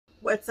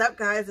What's up,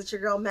 guys? It's your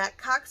girl Mac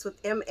Cox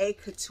with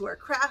Maccouture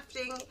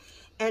Crafting,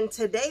 and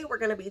today we're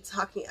going to be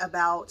talking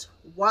about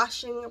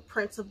washing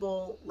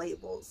printable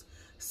labels.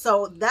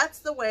 So that's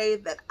the way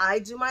that I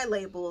do my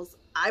labels.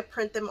 I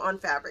print them on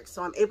fabric,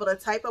 so I'm able to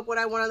type up what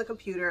I want on the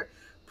computer,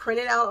 print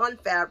it out on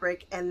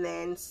fabric, and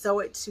then sew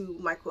it to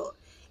my quilt.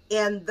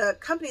 And the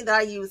company that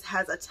I use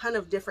has a ton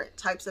of different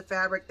types of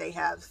fabric. They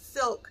have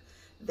silk,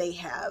 they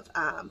have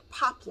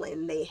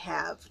poplin, they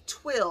have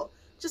twill,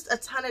 just a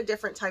ton of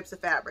different types of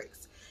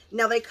fabrics.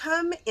 Now they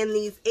come in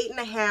these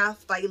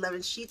 8.5 by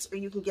 11 sheets, or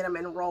you can get them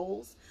in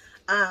rolls.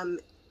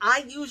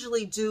 I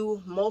usually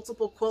do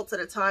multiple quilts at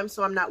a time,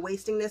 so I'm not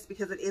wasting this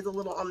because it is a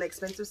little on the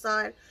expensive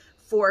side.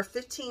 For a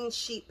 15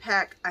 sheet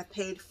pack, I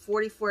paid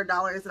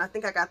 $44, and I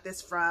think I got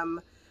this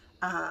from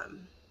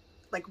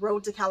like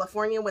Road to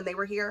California when they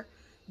were here.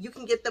 You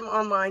can get them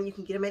online, you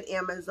can get them at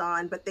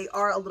Amazon, but they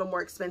are a little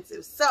more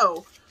expensive.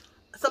 So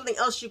something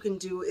else you can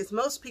do is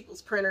most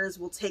people's printers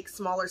will take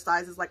smaller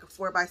sizes, like a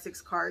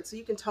 4x6 card, so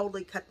you can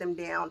totally cut them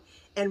down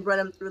and run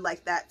them through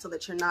like that so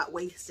that you're not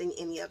wasting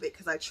any of it,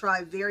 because I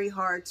try very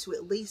hard to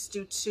at least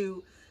do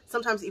 2,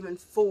 sometimes even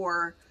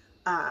 4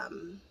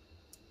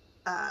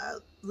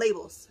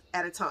 labels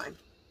at a time.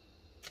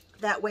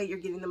 That way you're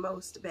getting the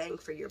most bang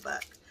for your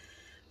buck.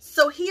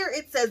 So here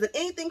it says that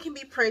anything can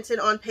be printed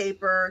on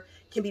paper,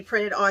 can be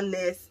printed on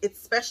this.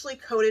 It's specially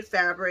coated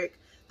fabric.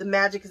 The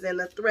magic is in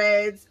the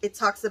threads. It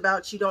talks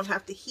about you don't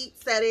have to heat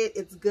set it.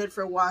 It's good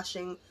for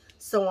washing,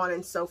 so on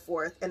and so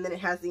forth. And then it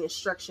has the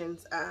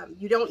instructions.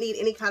 You don't need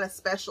any kind of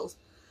special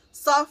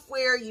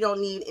software. You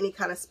don't need any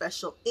kind of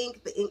special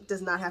ink. The ink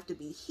does not have to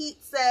be heat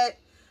set.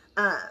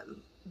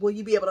 Will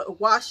you be able to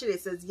wash it?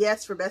 It says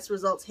yes. For best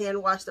results,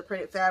 hand wash the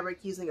printed fabric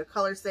using a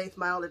color safe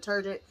mild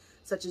detergent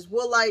such as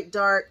Woolite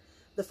Dark.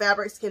 The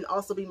fabrics can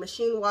also be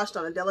machine washed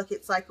on a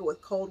delicate cycle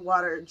with cold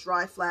water,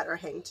 dry flat, or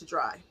hang to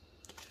dry.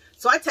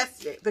 So I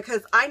tested it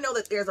because I know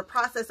that there's a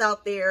process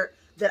out there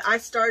that I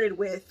started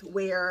with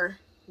where,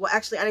 well,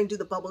 actually I didn't do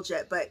the bubble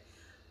jet, but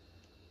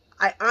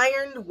I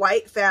ironed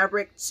white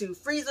fabric to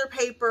freezer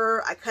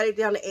paper. I cut it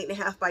down to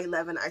 8.5 by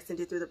 11. I sent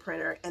it through the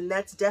printer, and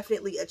that's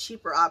definitely a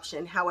cheaper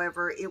option.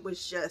 However, it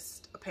was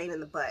just a pain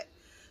in the butt.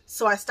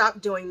 So I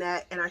stopped doing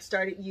that, and I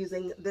started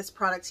using this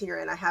product here,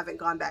 and I haven't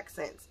gone back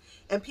since.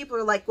 And people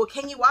are like, well,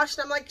 can you wash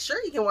it? I'm like, sure,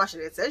 you can wash it.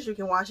 It says you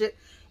can wash it.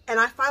 And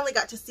I finally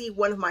got to see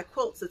one of my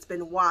quilts that's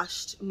been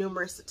washed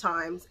numerous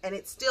times, and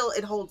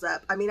it holds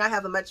up. I mean, I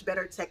have a much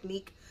better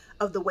technique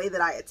of the way that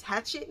I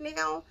attach it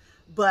now,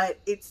 but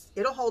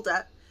it'll hold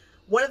up.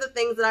 One of the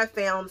things that I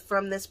found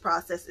from this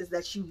process is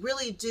that you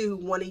really do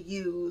want to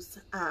use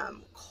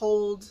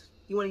cold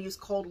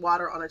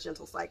water on a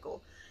gentle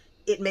cycle.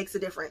 It makes a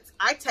difference.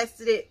 I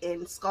tested it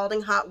in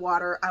scalding hot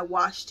water. I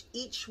washed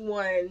each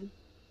one,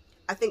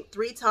 I think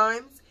 3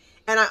 times,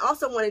 and I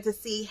also wanted to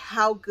see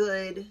how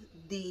good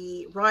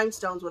the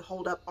rhinestones would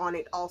hold up on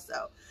it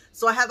also.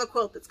 So I have a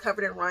quilt that's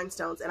covered in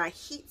rhinestones, and I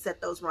heat set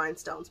those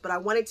rhinestones, but I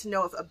wanted to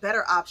know if a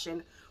better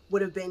option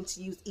would have been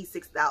to use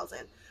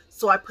E6000.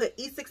 So I put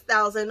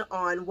E6000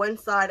 on one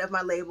side of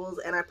my labels,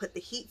 and I put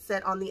the heat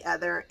set on the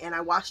other, and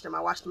I washed them.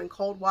 I washed them in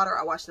cold water,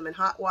 I washed them in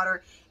hot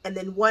water, and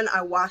then one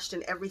I washed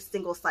in every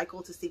single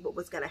cycle to see what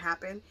was going to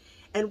happen.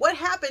 And what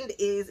happened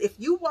is, if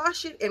you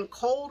wash it in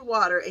cold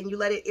water and you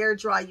let it air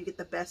dry, you get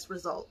the best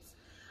results.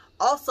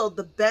 Also,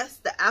 the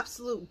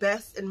absolute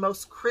best and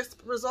most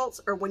crisp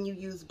results are when you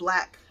use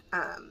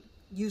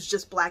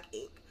just black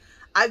ink.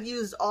 I've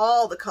used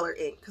all the color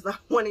ink because I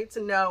wanted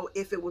to know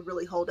if it would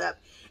really hold up.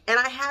 And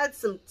I had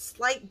some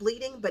slight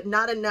bleeding, but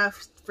not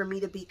enough for me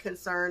to be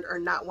concerned or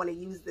not want to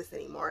use this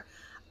anymore.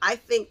 I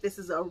think this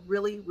is a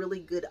really,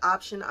 really good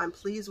option. I'm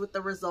pleased with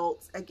the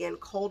results. Again,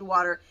 cold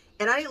water.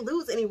 And I didn't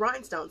lose any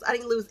rhinestones. I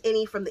didn't lose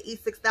any from the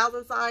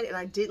E6000 side, and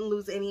I didn't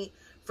lose any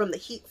from the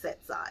heat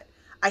set side.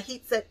 I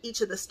heat set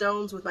each of the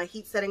stones with my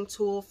heat setting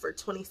tool for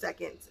 20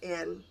 seconds,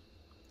 and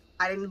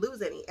I didn't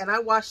lose any. And I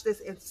washed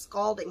this in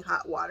scalding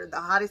hot water, the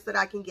hottest that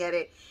I can get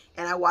it,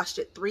 and I washed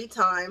it 3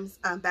 times,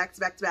 back to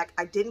back to back.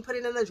 I didn't put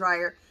it in the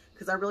dryer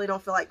because I really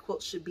don't feel like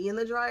quilts should be in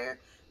the dryer.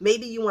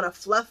 Maybe you want to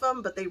fluff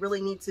them, but they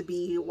really need to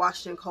be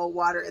washed in cold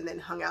water and then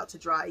hung out to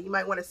dry. You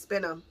might want to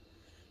spin them,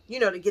 you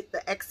know, to get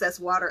the excess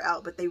water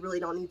out, but they really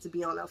don't need to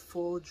be on a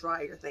full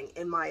dryer thing,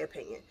 in my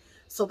opinion.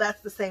 So that's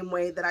the same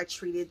way that I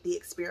treated the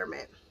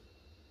experiment.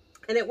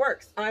 And it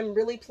works. I'm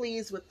really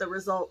pleased with the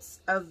results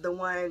of the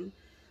one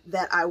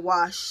that I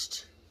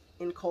washed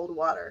in cold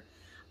water.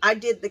 I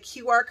did the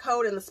QR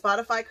code and the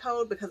Spotify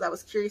code because I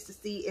was curious to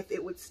see if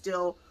it would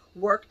still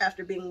work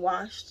after being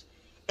washed.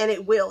 And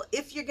it will.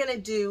 If you're going to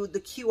do the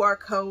QR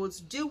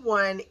codes, do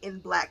one in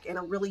black, in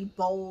a really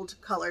bold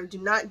color. Do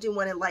not do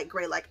one in light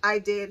gray like I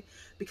did,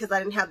 because I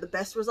didn't have the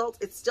best results.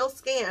 It still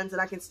scans,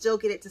 and I can still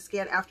get it to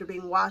scan after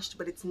being washed,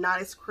 but it's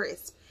not as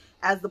crisp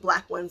as the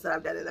black ones that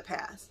I've done in the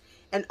past.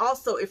 And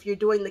also, if you're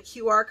doing the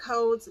QR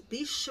codes,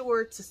 be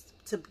sure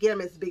to get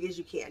them as big as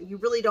you can. You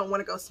really don't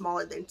want to go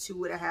smaller than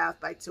 2.5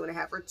 by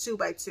 2.5 or 2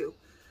 by 2.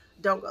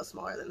 Don't go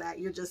smaller than that.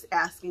 You're just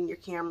asking your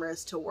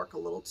cameras to work a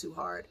little too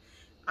hard.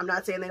 I'm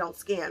not saying they don't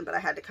scan, but I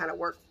had to kind of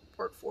work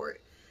for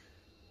it.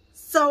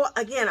 So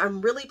again,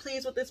 I'm really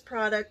pleased with this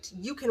product.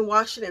 You can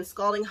wash it in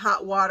scalding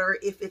hot water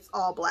if it's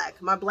all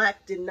black. My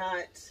black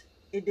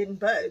it didn't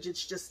budge.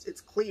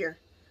 It's clear.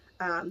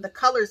 The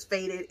colors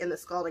faded in the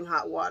scalding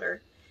hot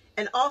water.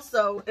 And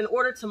also, in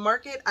order to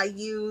mark it, I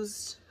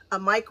used a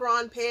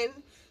micron pen.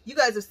 You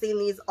guys have seen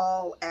these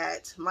all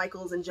at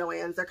Michael's and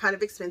Joann's. They're kind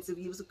of expensive.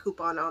 Use a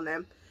coupon on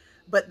them.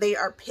 But they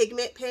are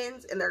pigment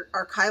pens and they're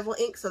archival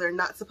ink, so they're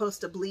not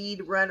supposed to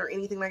bleed, run, or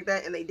anything like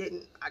that, and they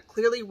didn't. I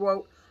clearly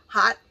wrote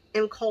hot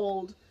and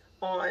cold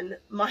on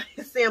my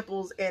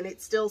samples, and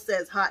it still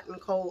says hot and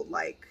cold,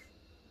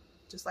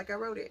 just like I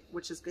wrote it,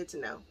 which is good to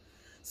know.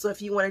 So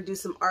if you want to do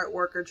some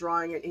artwork or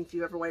drawing, and if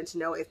you ever wanted to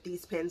know if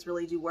these pens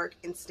really do work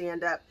and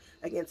stand up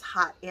against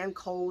hot and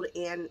cold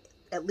and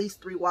at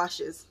least 3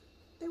 washes,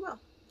 they will.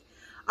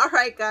 All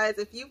right, guys,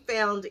 if you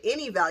found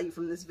any value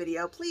from this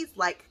video, please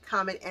like,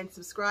 comment, and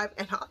subscribe,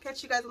 and I'll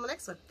catch you guys on the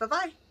next one.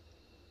 Bye-bye.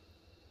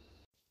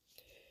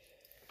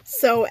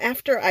 So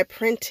after I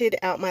printed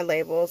out my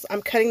labels,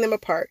 I'm cutting them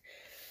apart.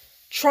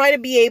 Try to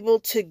be able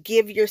to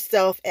give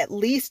yourself at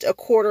least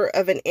 1/4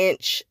 of an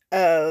inch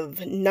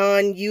of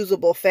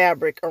non-usable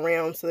fabric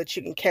around so that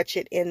you can catch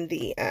it in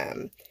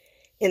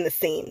the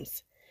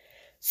seams.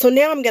 So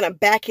now I'm going to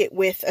back it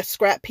with a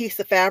scrap piece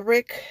of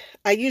fabric.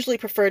 I usually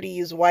prefer to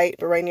use white,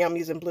 but right now I'm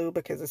using blue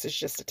because this is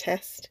just a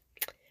test.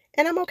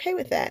 And I'm okay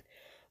with that.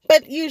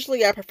 But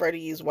usually I prefer to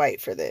use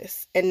white for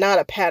this, and not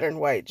a pattern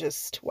white,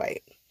 just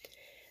white.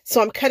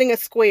 So I'm cutting a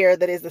square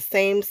that is the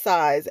same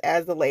size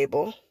as the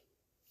label.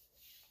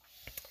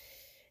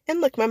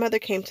 And look, my mother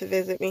came to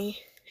visit me,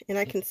 and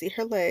I can see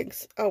her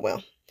legs. Oh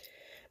well.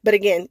 But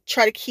again,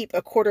 try to keep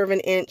 1/4 of an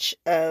inch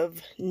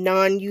of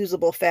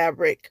non-usable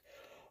fabric.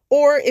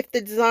 Or if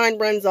the design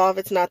runs off,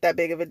 it's not that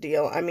big of a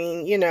deal. I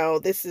mean, you know,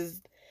 this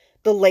is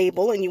the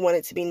label and you want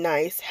it to be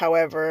nice.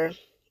 However,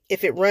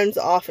 if it runs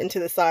off into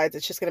the sides,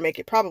 it's just going to make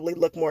it probably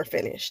look more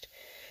finished.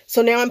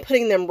 So now I'm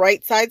putting them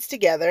right sides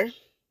together.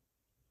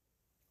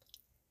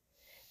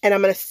 And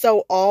I'm going to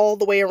sew all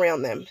the way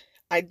around them.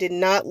 I did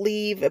not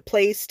leave a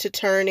place to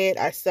turn it.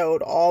 I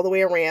sewed all the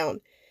way around.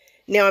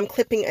 Now I'm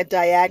clipping a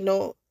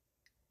diagonal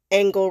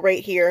angle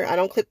right here. I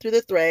don't clip through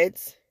the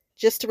threads,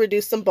 just to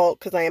reduce some bulk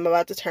because I am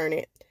about to turn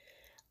it.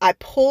 I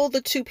pull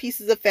the 2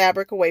 pieces of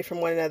fabric away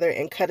from one another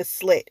and cut a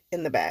slit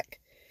in the back.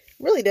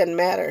 It really doesn't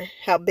matter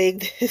how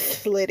big this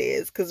slit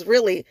is, because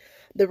really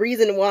the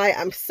reason why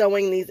I'm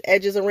sewing these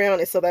edges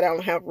around is so that I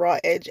don't have raw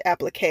edge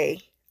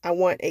applique. I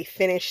want a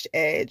finished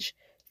edge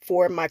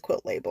for my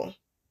quilt label.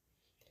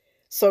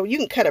 So you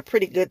can cut a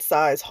pretty good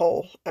size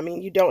hole. I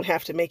mean, you don't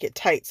have to make it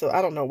tight, so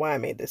I don't know why I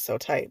made this so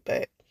tight,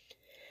 but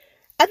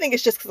I think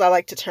it's just because I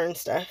like to turn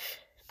stuff.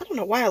 I don't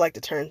know why I like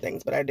to turn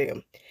things, but I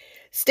do.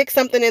 Stick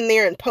something in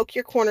there and poke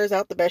your corners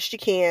out the best you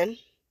can.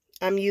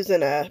 I'm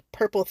using a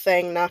Purple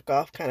Thing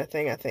knockoff kind of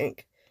thing, I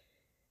think,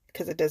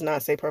 because it does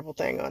not say Purple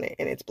Thing on it,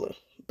 and it's blue,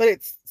 but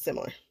it's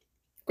similar.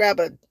 Grab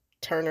a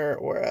turner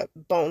or a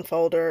bone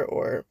folder,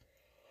 or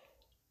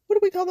what do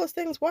we call those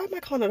things? Why am I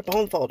calling it a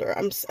bone folder?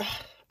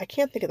 I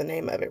can't think of the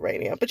name of it right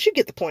now, but you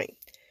get the point.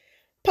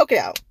 Poke it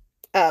out.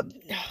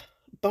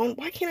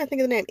 Why can't I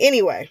think of the name?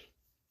 Anyway,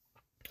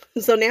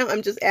 so now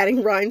I'm just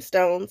adding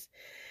rhinestones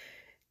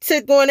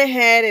to going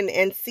ahead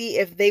and see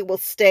if they will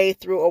stay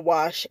through a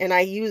wash. And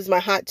I use my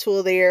hot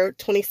tool there,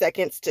 20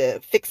 seconds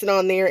to fix it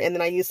on there, and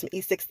then I use some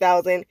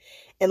E6000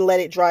 and let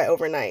it dry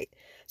overnight.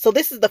 So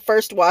this is the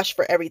first wash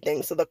for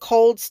everything. So the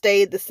cold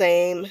stayed the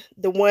same.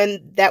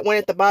 That one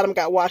at the bottom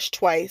got washed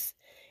twice,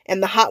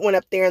 and the hot one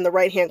up there in the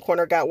right hand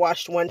corner got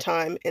washed 1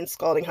 time in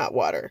scalding hot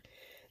water.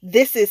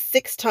 This is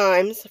 6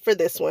 times for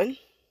this one.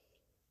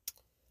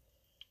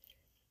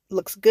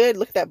 Looks good.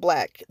 Look at that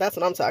black. That's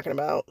what I'm talking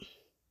about.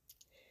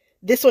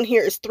 This one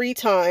here is 3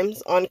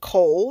 times on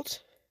cold.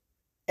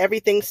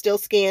 Everything's still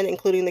scanned,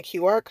 including the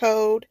QR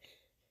code.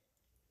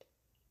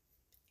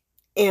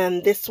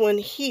 And this one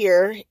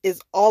here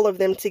is all of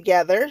them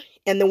together.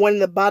 And the one in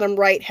the bottom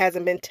right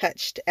hasn't been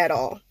touched at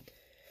all.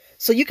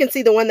 So you can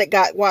see the one that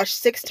got washed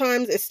 6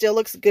 times, it still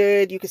looks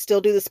good. You can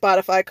still do the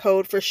Spotify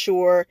code for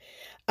sure.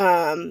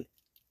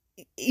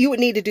 You would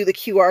need to do the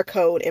QR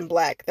code in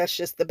black. That's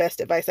just the best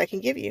advice I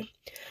can give you.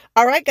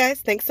 All right,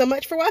 guys. Thanks so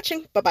much for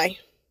watching. Bye-bye.